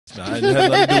Nah, it has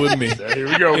nothing to do with me. Here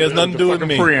we go. It has nothing to do with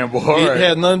me. Preamble. All It right.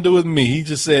 had nothing to do with me. He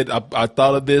just said, I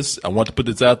thought of this. I want to put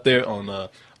this out there on the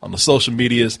social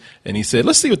medias. And he said,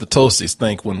 let's see what the Toasties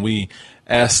think when we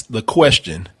ask the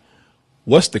question,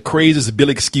 what's the craziest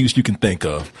Billy excuse you can think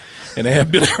of? And they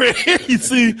have Billy right here. You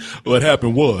see, what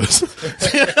happened was. What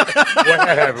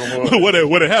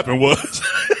had happened was.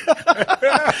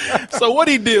 So what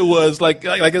he did was, like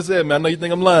I said, man, I know you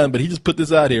think I'm lying, but he just put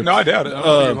this out here. No, I doubt it. I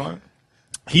don't think you're lying.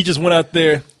 He just went out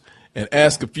there and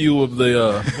asked a few of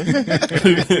the of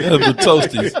the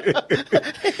Toasties.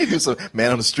 He do some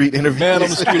man on the street interview. Man on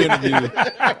the street interview.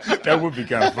 That would be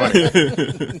kind of funny.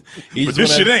 But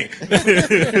this shit ain't.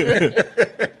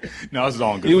 No, it's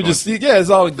all in good He was fun. just, yeah, it's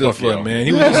all good Fuck fun, yo.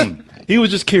 man. He was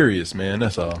just curious, man.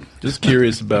 That's all. Just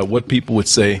curious about what people would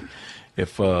say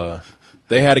if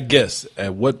they had a guess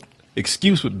at what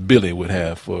excuse would Billy would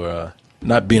have for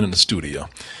not being in the studio.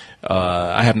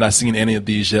 I have not seen any of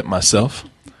these yet myself.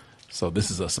 So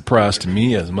this is a surprise to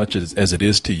me as much as it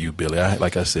is to you, Billy.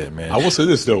 Like I said, man. I will say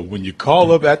this, though. When you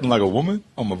call up acting like a woman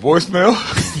on my voicemail,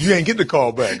 you ain't getting the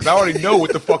call back. 'Cause I already know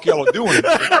what the fuck y'all are doing.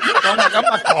 I'm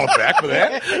not calling back for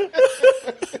that.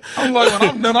 I'm like, when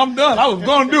I'm done, I'm done. I was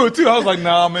going to do it, too. I was like,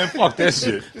 nah, man, fuck that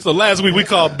shit. So last week we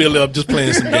called Billy up just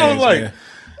playing some games, I was like, man.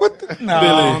 what the? No,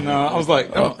 Billy. no. I was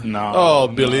like, oh, no. Oh,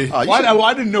 Billy. No. Well,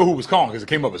 I didn't know who was calling because it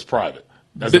came up as private.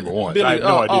 That's number one. Billy, I had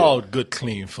no idea. Oh, good,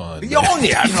 clean fun. Oh,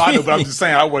 yeah, I know, but I'm just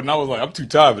saying I wasn't. I was like, I'm too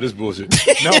tired for this bullshit.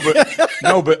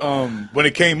 No, but when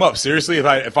it came up, seriously,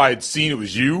 if I had seen it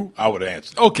was you, I would have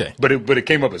answered. Okay, but it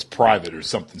came up as private or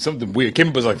something weird. It came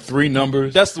up as like 3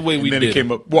 numbers. That's the way we did. Then it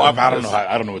came up. Well, I don't know.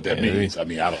 I don't know what that means. I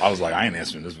mean, I was like, I ain't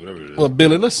answering this, whatever it is. Well,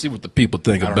 Billy, let's see what the people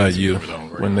think about you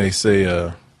when they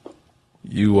say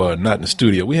you are not in the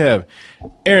studio. We have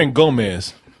Aaron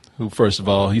Gomez. Who, first of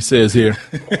all, he says here,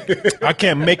 I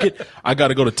can't make it. I got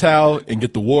to go to Tao and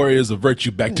get the Warriors of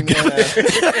Virtue back together.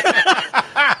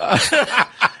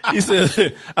 He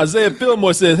says, Isaiah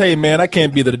Fillmore says, hey, man, I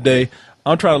can't be there today.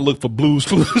 I'm trying to look for Blues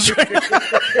Clues right now.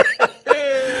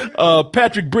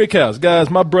 Patrick Brickhouse,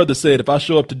 guys, my brother said if I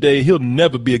show up today, he'll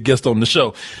never be a guest on the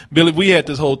show. Billy, we had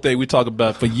this whole thing we talk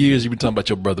about for years. You've been talking about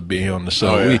your brother being here on the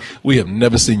show. Oh, yeah. We have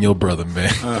never seen your brother,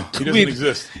 man. He doesn't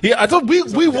exist. Yeah, I thought we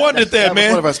wondered that, man. That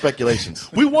was one of our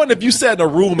speculations. We wondered if you sat in a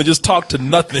room and just talked to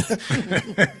nothing,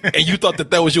 and you thought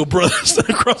that was your brother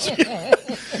sitting across from you.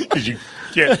 Because you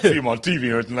can't see him on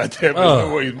TV or anything like that. But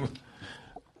no way.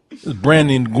 This is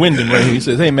Brandon Gwendon right here. He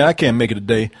says, hey, man, I can't make it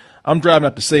today. I'm driving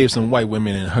out to save some white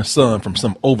women and her son from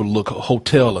some overlook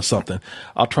hotel or something.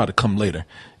 I'll try to come later.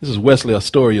 This is Wesley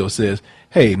Astorio says,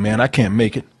 hey, man, I can't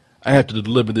make it. I have to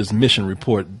deliver this mission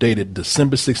report dated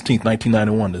December 16th,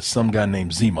 1991 to some guy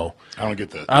named Zemo. I don't get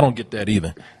that. I don't get that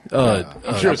either.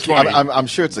 I'm sure it's funny. I'm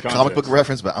sure it's a comic book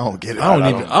reference, but I don't get it. I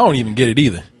don't even get it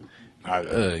either.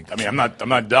 I mean, I'm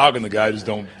not dogging the guy. I just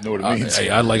don't know what it means.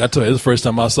 I told you, this is the first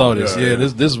time I saw this. Yeah,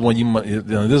 this is one you might,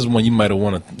 this is one you might have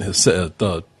wanted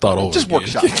thought over. Just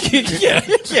workshop.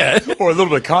 yeah. Or a little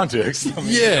bit of context. I mean,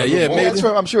 Yeah. Maybe.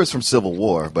 I'm sure it's from Civil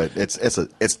War, but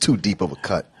it's too deep of a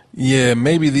cut. Yeah,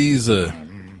 maybe these.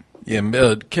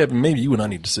 Kevin, maybe you and I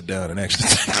need to sit down and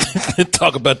actually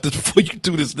talk about this before you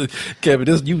do this. Kevin,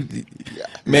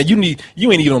 man, you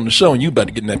ain't even on the show and you about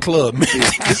to get in that club, man.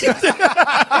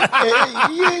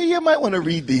 You might want to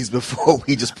read these before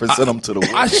we just present them to the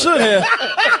world. I should have.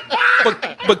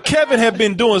 But Kevin had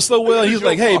been doing so well. He's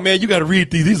like, hey, man, you got to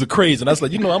read these. These are crazy. And I was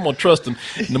like, I'm going to trust him.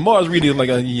 And the more I was reading, like,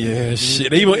 yeah,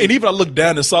 shit. And even I looked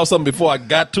down and saw something before I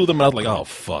got to them, and I was like, oh,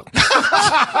 fuck.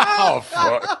 Oh,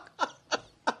 fuck.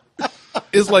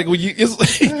 It's like when you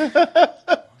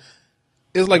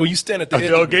when you stand at the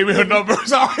Adele edge. gave me her number.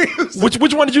 Sorry.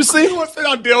 Which one did you see?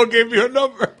 Adele gave me her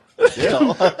number. Yeah.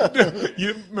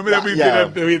 You remember that we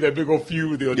did that big old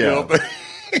feud with the Odell?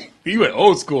 Yeah. He went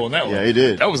old school on that one. Yeah, he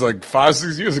did. That was like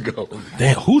 5-6 years ago.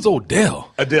 Damn, who's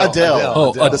Odell? Adele.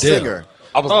 Oh, the Adele. singer.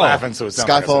 I was laughing, so it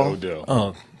sounded like I Skyfall. said Odell.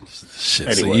 Oh, shit.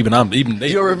 Anyway. So even they.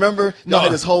 You don't remember? No. Y'all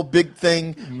had this whole big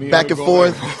thing Me back and and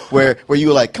Goldberg. forth where you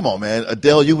were like, come on, man,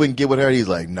 Adele, you wouldn't get with her. He's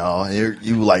like, no. And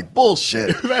you were like,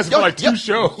 bullshit. That's for like 2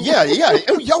 shows. Yeah.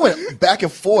 Y'all went back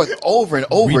and forth over and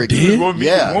over We again. did? One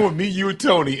with me, you, and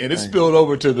Tony, and it spilled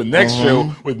over to the next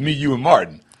show with me, you, and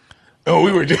Martin. Oh,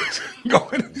 we were just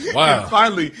going. Wow. And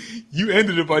finally, you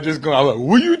ended it by just going, I was like,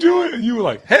 what are you doing? And you were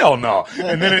like, hell no.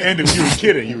 And then it ended, you were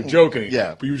kidding, you were joking.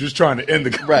 Yeah. But you were just trying to end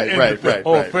the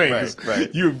whole thing. Right.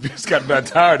 You just got about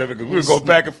tired of it because we were going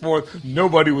back and forth.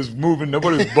 Nobody was moving.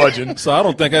 Nobody was budging. So I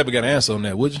don't think I ever got an answer on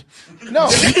that, would you? No,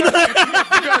 You got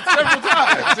it several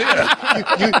times.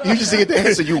 Yeah. you just get the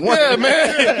answer you want. Yeah,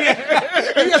 man.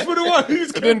 That's what it was. You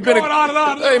just kept Been going a- on and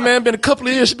on. Hey, man, been a couple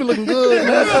of years. She been looking good,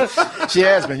 man. She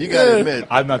has been. You gotta admit.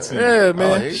 I've not seen it. Yeah, Oh,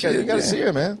 man. you gotta see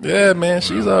her, man. Yeah, man.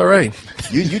 She's all right.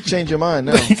 You change your mind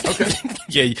now.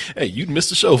 Yeah. Hey, you missed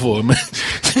the show for her, man.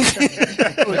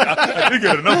 I did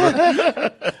get a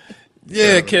number.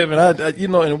 Yeah, Kevin. I you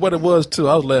know, and what it was too.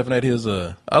 I was laughing at his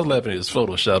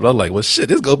Photoshop. I was like, well, shit,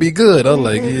 this gonna be good. I was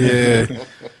like, yeah.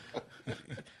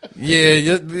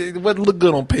 Yeah, what looked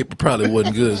good on paper probably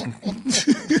wasn't good.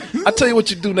 I tell you what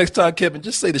you do next time, Kevin.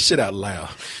 Just say the shit out loud.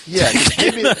 Yeah,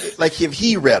 maybe, like if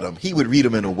he read them, he would read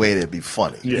them in a way that'd be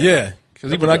funny. Yeah,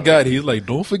 because when I got here, he's like,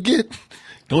 "Don't forget,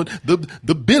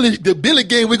 the Billy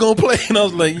game we're gonna play." And I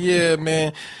was like, "Yeah,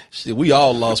 man, shit, we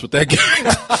all lost with that game."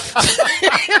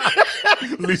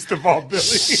 Least of all Billy.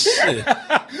 Shit.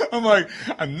 I'm like,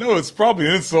 I know it's probably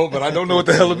an insult, but I don't know what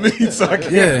the hell it means. So I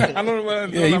can't. Yeah. I don't know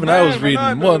what. Yeah, even I was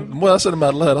reading more. I said them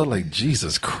out loud. I was like,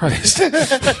 "Jesus Christ."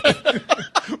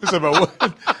 What's about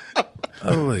what?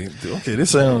 I was like, "Okay,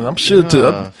 this sounds." I'm sure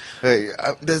to. Hey,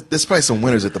 there's probably some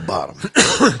winners at the bottom.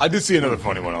 I did see another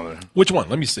funny one on there. Which one?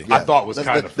 Let me see. I thought was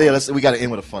kind of. We got to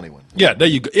end with a funny one. Yeah, there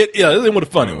you go. Yeah, it was a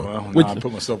funny one. Well, Which, I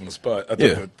put myself on the spot. I thought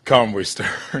Yeah. the Conway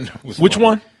Stern was which funny.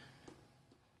 one?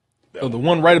 Oh, the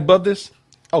one right above this?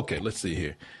 Okay, let's see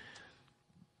here.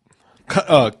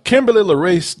 Kimberly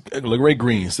LeRae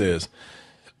Green says,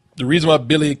 the reason why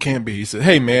Billy can't be, he said,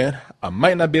 hey, man, I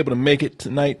might not be able to make it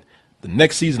tonight. The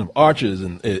next season of Archer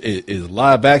is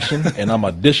live action, and I'm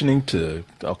auditioning to.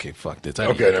 Okay, fuck this.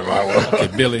 Okay, never mind. Well,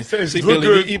 Okay, Billy. Says See, look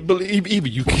Billy, good.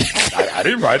 even you can't. I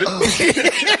didn't write it.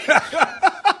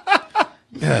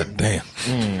 God damn.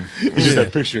 You just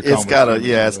that picture. Of It's Conway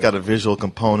got Stern. a visual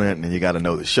component, and you got to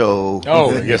know the show.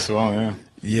 Oh, I guess so. Yeah.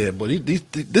 Yeah, but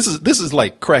this is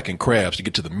like cracking crabs to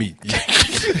get to the meat.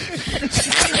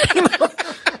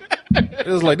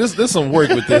 It's like this. There's some work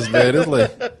with this, man. It's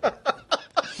like,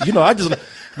 you know,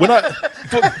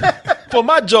 for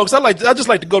my jokes, I just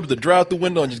like to go to the drive-through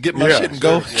window and just get my Yeah, shit and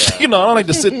go. sure, You know, I don't like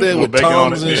to sit there with bacon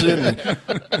on tongs it, and shit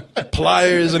and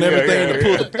pliers and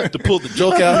everything to pull the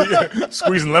joke out.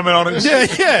 Squeezing lemon on it.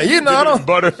 Yeah. You know, I don't.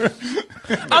 Butter.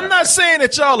 I'm not saying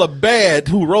that y'all are bad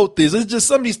who wrote this. It's just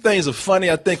some of these things are funny,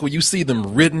 I think, when you see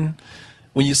them written.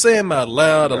 When you say them out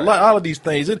loud, all of these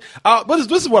things. But this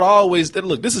is what I always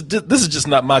look. This is just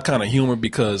not my kind of humor,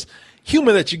 because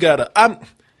humor that you gotta. I'm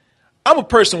a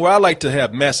person where I like to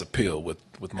have mass appeal with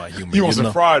my humor. You want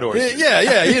some fried oysters.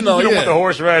 Yeah. You know, You don't yeah. want the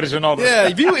horseradish and all that.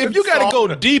 Yeah, if you got to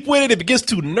go deep with it, if it gets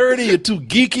too nerdy or too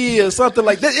geeky or something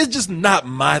like that, it's just not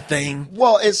my thing.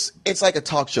 Well, it's like a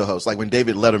talk show host, like when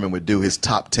David Letterman would do his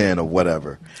top 10 or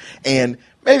whatever. And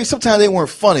maybe sometimes they weren't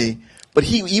funny, but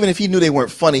even if he knew they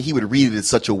weren't funny, he would read it in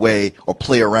such a way or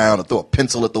play around or throw a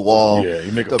pencil at the wall. Yeah,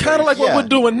 you make a Kind of like what we're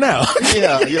doing now.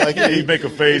 Yeah, you're like, He'd make a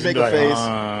face and be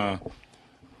like,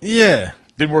 Yeah.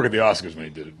 didn't work at the Oscars when he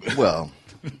did it. well,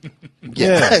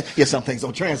 Yeah. yeah, some things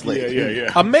don't translate.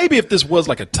 Yeah. Maybe if this was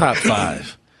like a top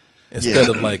 5 instead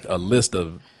Yeah. of like a list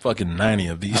of fucking 90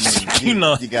 of these. I mean, you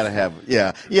know. you gotta have,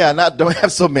 don't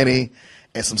have so many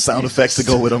and some sound effects to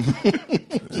go with them.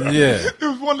 Yeah. There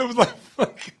was one that was like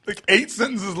 8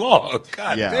 sentences long.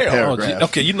 God Yeah, damn. paragraph.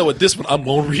 Okay, you know what? This one I'm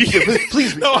gonna read.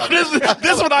 Please read No, that.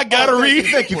 this one I gotta read.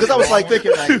 Thank you, because I was like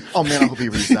thinking, like, oh man, I hope he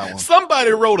reads that one. Somebody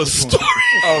wrote a story.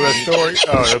 Oh, that story.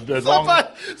 Oh, that's long.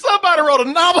 Somebody wrote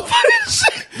a novel for this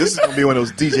shit. This is gonna be one of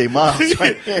those DJ Miles,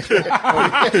 right?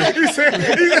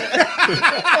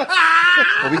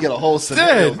 Where we get a whole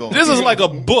scenario Dad, going. this is like a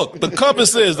book. The cover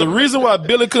says the reason why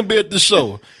Billy couldn't be at the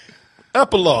show.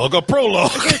 Epilogue or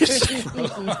prologue.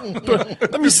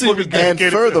 Let me see. And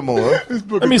furthermore,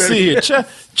 Let me see here.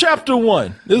 Chapter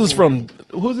 1. This is from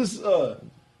who's this?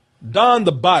 Don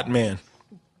the Bot Man.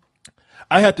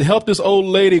 I had to help this old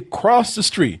lady cross the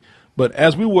street, but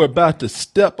as we were about to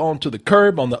step onto the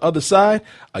curb on the other side,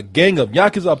 a gang of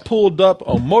Yakuza pulled up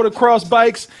on motocross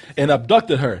bikes and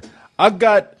abducted her. I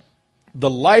got the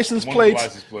license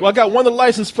plates. Well, I got one of the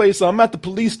license plates, so I'm at the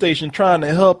police station trying to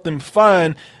help them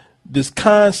find this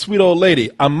kind, sweet old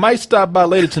lady. I might stop by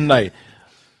later tonight.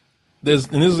 And this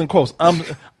is in quotes. I'm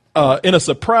in a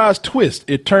surprise twist.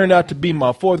 It turned out to be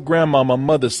my fourth grandma on my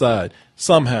mother's side.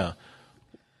 Somehow.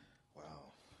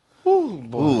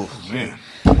 ooh, Man.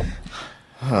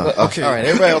 Okay. All right,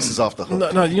 everybody else is off the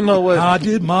hook. No, you know what? I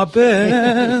did my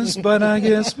best, but I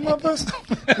guess my best.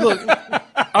 Look,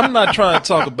 I'm not trying to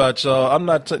talk about y'all.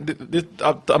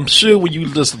 I'm sure when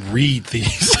you just read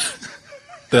these,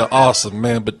 they're awesome,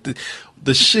 man. But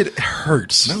the shit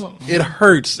hurts. No. It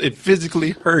hurts. It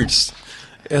physically hurts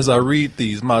as I read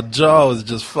these. My jaw is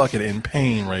just fucking in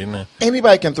pain right now.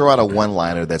 Anybody can throw out a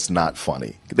one-liner that's not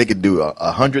funny. They could do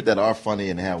 100 that are funny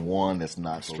and have one that's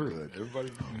not so good. Everybody,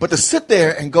 But to sit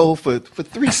there and go for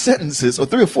 3 sentences or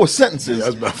 3 or 4 sentences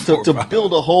that's about 4 or to 5.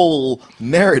 build a whole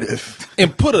narrative,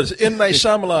 And put a M. Night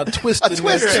Shyamalan twist a in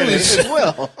twist there in too. it as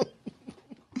well.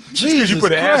 Jesus you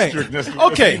put an Christ. asterisk next to it.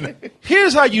 Okay,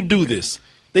 here's how you do this.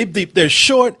 They're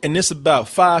short, and it's about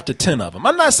 5 to 10 of them.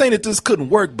 I'm not saying that this couldn't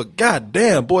work, but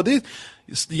goddamn, boy,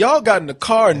 y'all got in the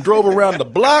car and drove around the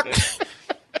block.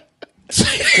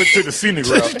 took the scenic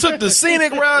You route. took the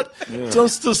scenic route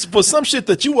for some shit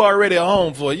that you already are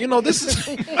home for. You know, this is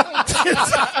You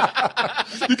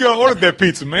could have ordered that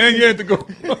pizza, man. You had to go.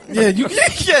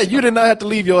 you did not have to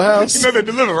leave your house. You know they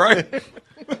deliver, right?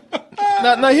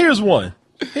 Now here's one.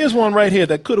 Here's one right here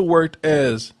that could have worked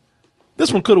as.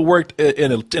 This one could have worked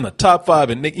in a top 5,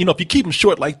 and if you keep them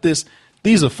short like this,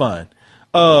 these are fine.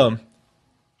 Let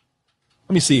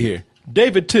me see here.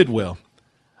 David Tidwell.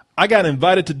 I got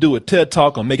invited to do a TED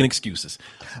Talk on making excuses.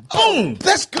 Boom!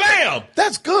 That's good. Bam!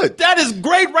 That's good. That is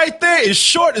great right there. It's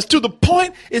short. It's to the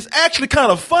point. It's actually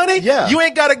kind of funny. Yeah. You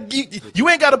ain't gotta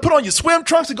put on your swim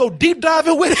trunks and go deep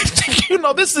diving with it.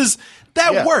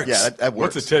 That works. Yeah, that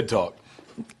works. What's a TED Talk?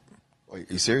 Are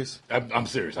you serious? I'm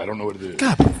serious. I don't know what it is.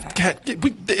 God,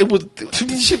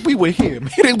 we were here, man.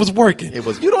 It was working. It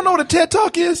was- You don't know what a TED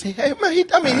Talk is? Hey, man,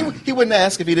 he wouldn't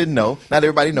ask if he didn't know. Not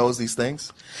everybody knows these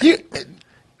things.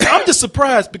 I'm just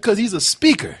surprised because he's a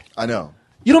speaker. I know.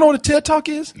 You don't know what a TED Talk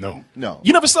is? No. No.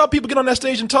 You never saw people get on that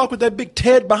stage and talk with that big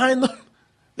TED behind them?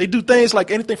 They do things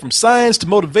like anything from science to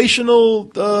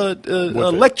motivational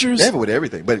lectures. They have it with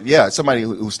everything. But yeah, somebody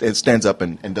who stands up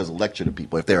and does a lecture to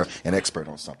people if they're an expert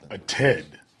on something. A TED.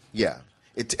 Yeah.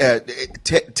 TED,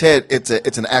 it's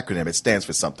an acronym. It stands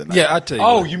for something. Yeah, I tell you.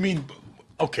 Oh, what. you mean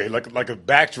okay, like a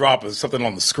backdrop of something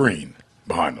on the screen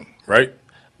behind them, right?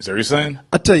 Is that what you're saying?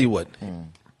 I tell you what.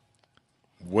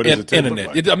 What is a TED look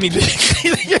Internet. like?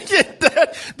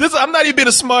 I'm not even being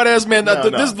a smart ass man. No,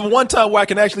 This is the one time where I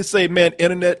can actually say, man,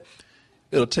 internet.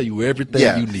 It'll tell you everything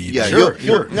Yeah, you need. yeah.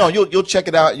 man. You'll check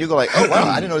it out. You go like, oh wow,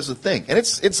 I didn't know this was a thing, and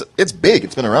it's big.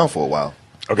 It's been around for a while.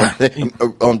 Okay. In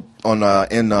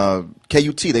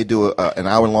KUT, they do an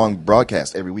hour-long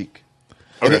broadcast every week.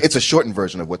 And Okay. it's a shortened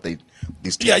version of what these.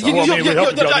 Yeah, TED Talks are.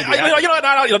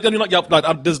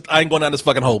 I ain't going down this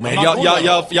fucking hole, man. I'm not going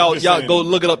down. I'm Y'all just saying. go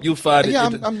look it up. You'll find it. Yeah,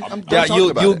 It- I'm yeah,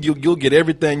 talking about it. you'll get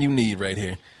everything you need right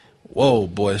here. Whoa,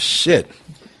 boy, shit.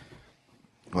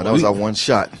 Well, that was our one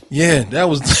shot. Yeah, that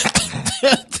was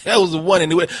that was the one.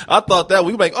 And I thought that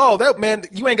we were like, oh, that man,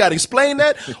 you ain't got to explain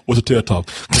that. What's a TED Talk?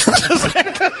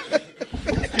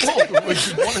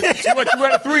 You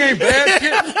had a 3 ain't bad,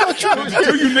 kid.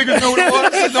 Do you niggas know what it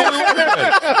was? No, it wasn't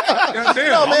bad.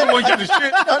 Goddamn, I'm the one getting the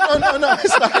shit. No.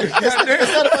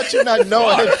 It's not about you not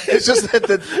knowing. It's just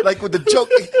that like with the joke,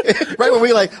 right when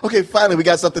we like, okay, finally we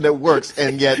got something that works,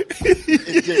 and yet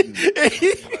it didn't.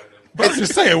 But I'm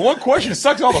just saying, one question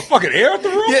sucks all the fucking air out the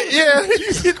room. yeah.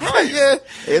 Jesus Christ.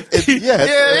 Yeah.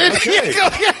 Okay.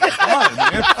 Come on,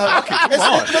 man. Fuck it, come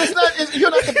on. But it's not.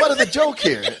 You're not the butt of the joke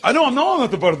here. I know I'm not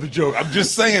the butt of the joke. I'm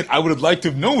just saying I would have liked to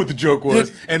have known what the joke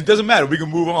was, and it doesn't matter. We can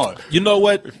move on. You know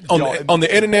what? On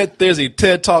the internet, there's a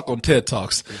TED Talk on TED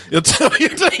Talks. It'll tell you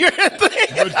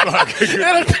everything. Good fuck. Good-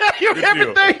 It'll tell you good deal.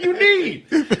 everything you need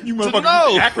You to motherfucker,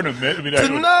 know. acronym, man. to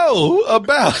know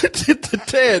about the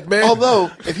TED, man. Although,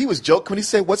 if he was joking when he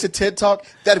said, "What's a TED Talk?"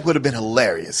 that would have been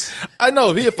hilarious. I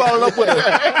know if he had followed up with a,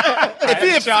 if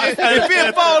he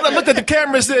had followed up, looked at the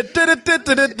camera and said,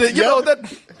 you know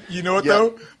that. You know what Yeah.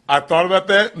 though? I thought about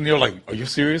that, and they were like, "Are you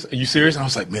serious? Are you serious?" And I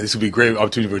was like, "Man, this would be a great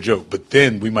opportunity for a joke." But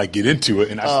then we might get into it,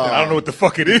 and I don't know what the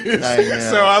fuck it is. I know.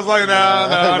 So I was like,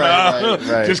 "No,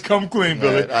 Right. just come clean,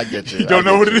 Billy." Right, I get you. You don't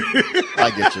know what it is.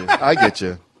 I get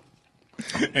you.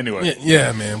 Anyway,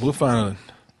 Yeah, man. We'll find.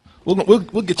 We'll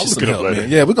get you I'll some look it up help, later.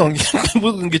 man. Yeah, we're gonna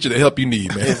get you the help you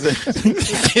need, man.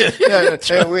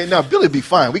 No, Billy be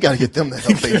fine. We got to get them the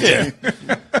help they need.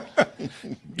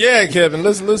 Yeah, Kevin.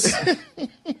 Let's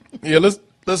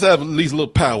have at least a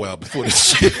little powwow before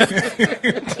this shit.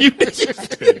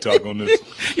 TED Talk on this.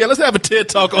 Yeah, let's have a TED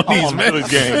Talk on these, On man.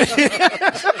 Billy's game.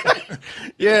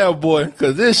 Yeah, boy,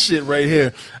 because this shit right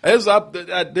here, this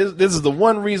is the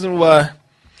one reason why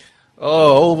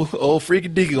Oh, old Freaky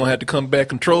Deaky gonna have to come back.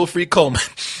 Control Freak Coleman.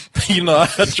 You know, I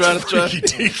try. Freaky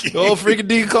Deaky. Old Freaky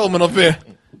Deaky Coleman up here.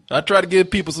 I try to give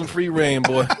people some free reign,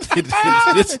 boy.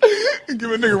 It's-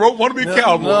 Give a nigga want to be a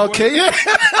cowboy. no, boy.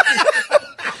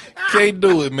 can't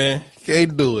do it, man.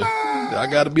 Can't do it. I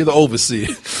got to be the overseer.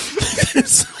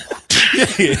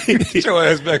 Get your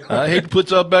ass back. I hate to put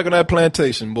y'all back on that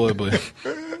plantation, boy, but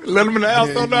Let him in the house.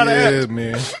 Don't know how to yeah, act.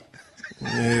 man.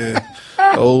 Yeah.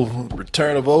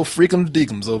 Return of old Freakum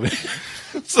Deakums over here.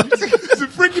 It's a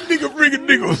freaking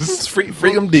diggles.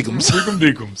 Freakum Deakums. Freakum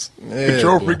diggums. Yeah,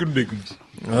 Control boy. freaking diggums.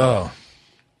 Oh,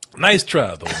 nice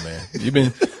try though, man. You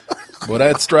been, boy,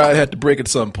 that stride had to break at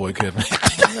some point, Kevin.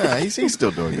 Nah, he's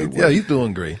still doing good Yeah, work. he's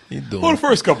doing great. He's doing. Well, the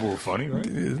first couple were funny, right?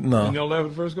 No, Didn't y'all laugh at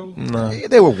the first couple? no.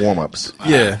 They were warm-ups.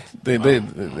 Yeah,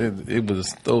 it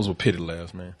was those were pity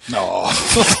laughs, man. No.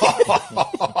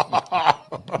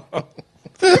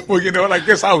 Well, you know, I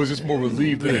guess I was just more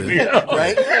relieved than anything else.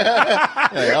 Right?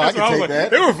 Hey, I So I was can take like, that.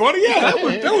 they were funny. Yeah,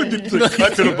 that one didn't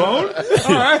cut to the bone.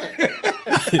 All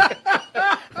right.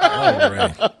 All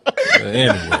right.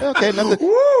 Anyway, Okay,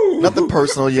 Woo! nothing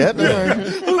personal yet. All right.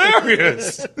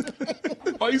 Hilarious.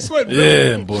 Why you sweating?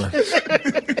 yeah, boy.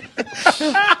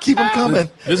 Keep them coming.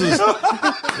 This is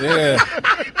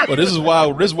Well, this is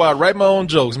why I write my own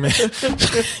jokes, man.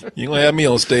 You gonna have me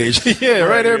on stage? Yeah,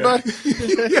 right, everybody.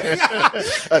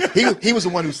 He was the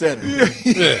one who said it.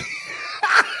 Yeah.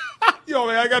 Yo,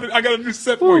 man, I got a new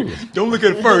set for you. Don't look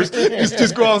at it first.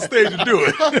 Just go on stage and do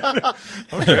it.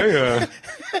 Okay.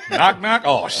 Knock, knock.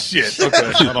 Oh shit.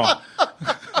 Okay, hold on.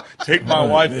 Take my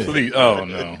wife, please. Oh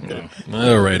no.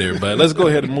 All right, everybody. Let's go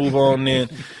ahead and move on then.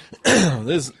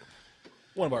 This is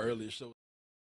one of our earlier shows.